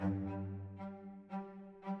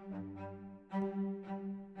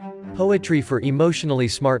Poetry for Emotionally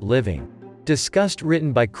Smart Living. Disgust,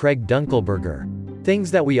 written by Craig Dunkelberger. Things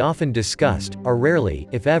that we often disgust are rarely,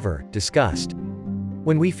 if ever, discussed.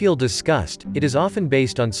 When we feel disgust, it is often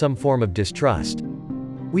based on some form of distrust.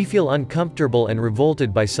 We feel uncomfortable and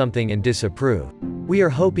revolted by something and disapprove. We are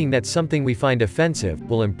hoping that something we find offensive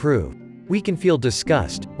will improve. We can feel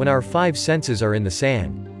disgust when our five senses are in the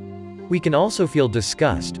sand. We can also feel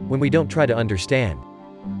disgust when we don't try to understand.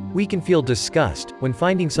 We can feel disgust when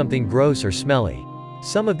finding something gross or smelly.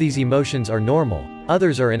 Some of these emotions are normal,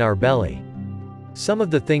 others are in our belly. Some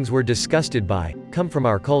of the things we're disgusted by come from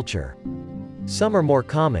our culture. Some are more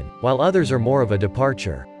common, while others are more of a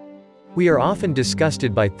departure. We are often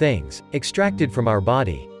disgusted by things extracted from our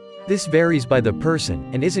body. This varies by the person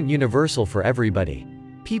and isn't universal for everybody.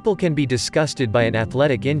 People can be disgusted by an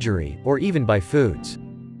athletic injury or even by foods.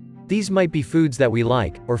 These might be foods that we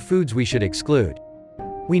like or foods we should exclude.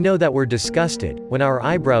 We know that we're disgusted when our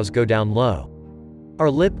eyebrows go down low, our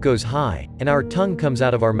lip goes high, and our tongue comes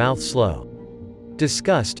out of our mouth slow.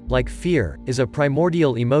 Disgust, like fear, is a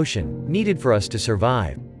primordial emotion needed for us to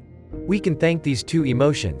survive. We can thank these two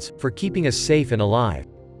emotions for keeping us safe and alive.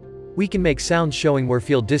 We can make sounds showing we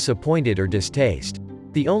feel disappointed or distaste.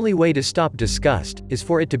 The only way to stop disgust is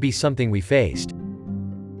for it to be something we faced.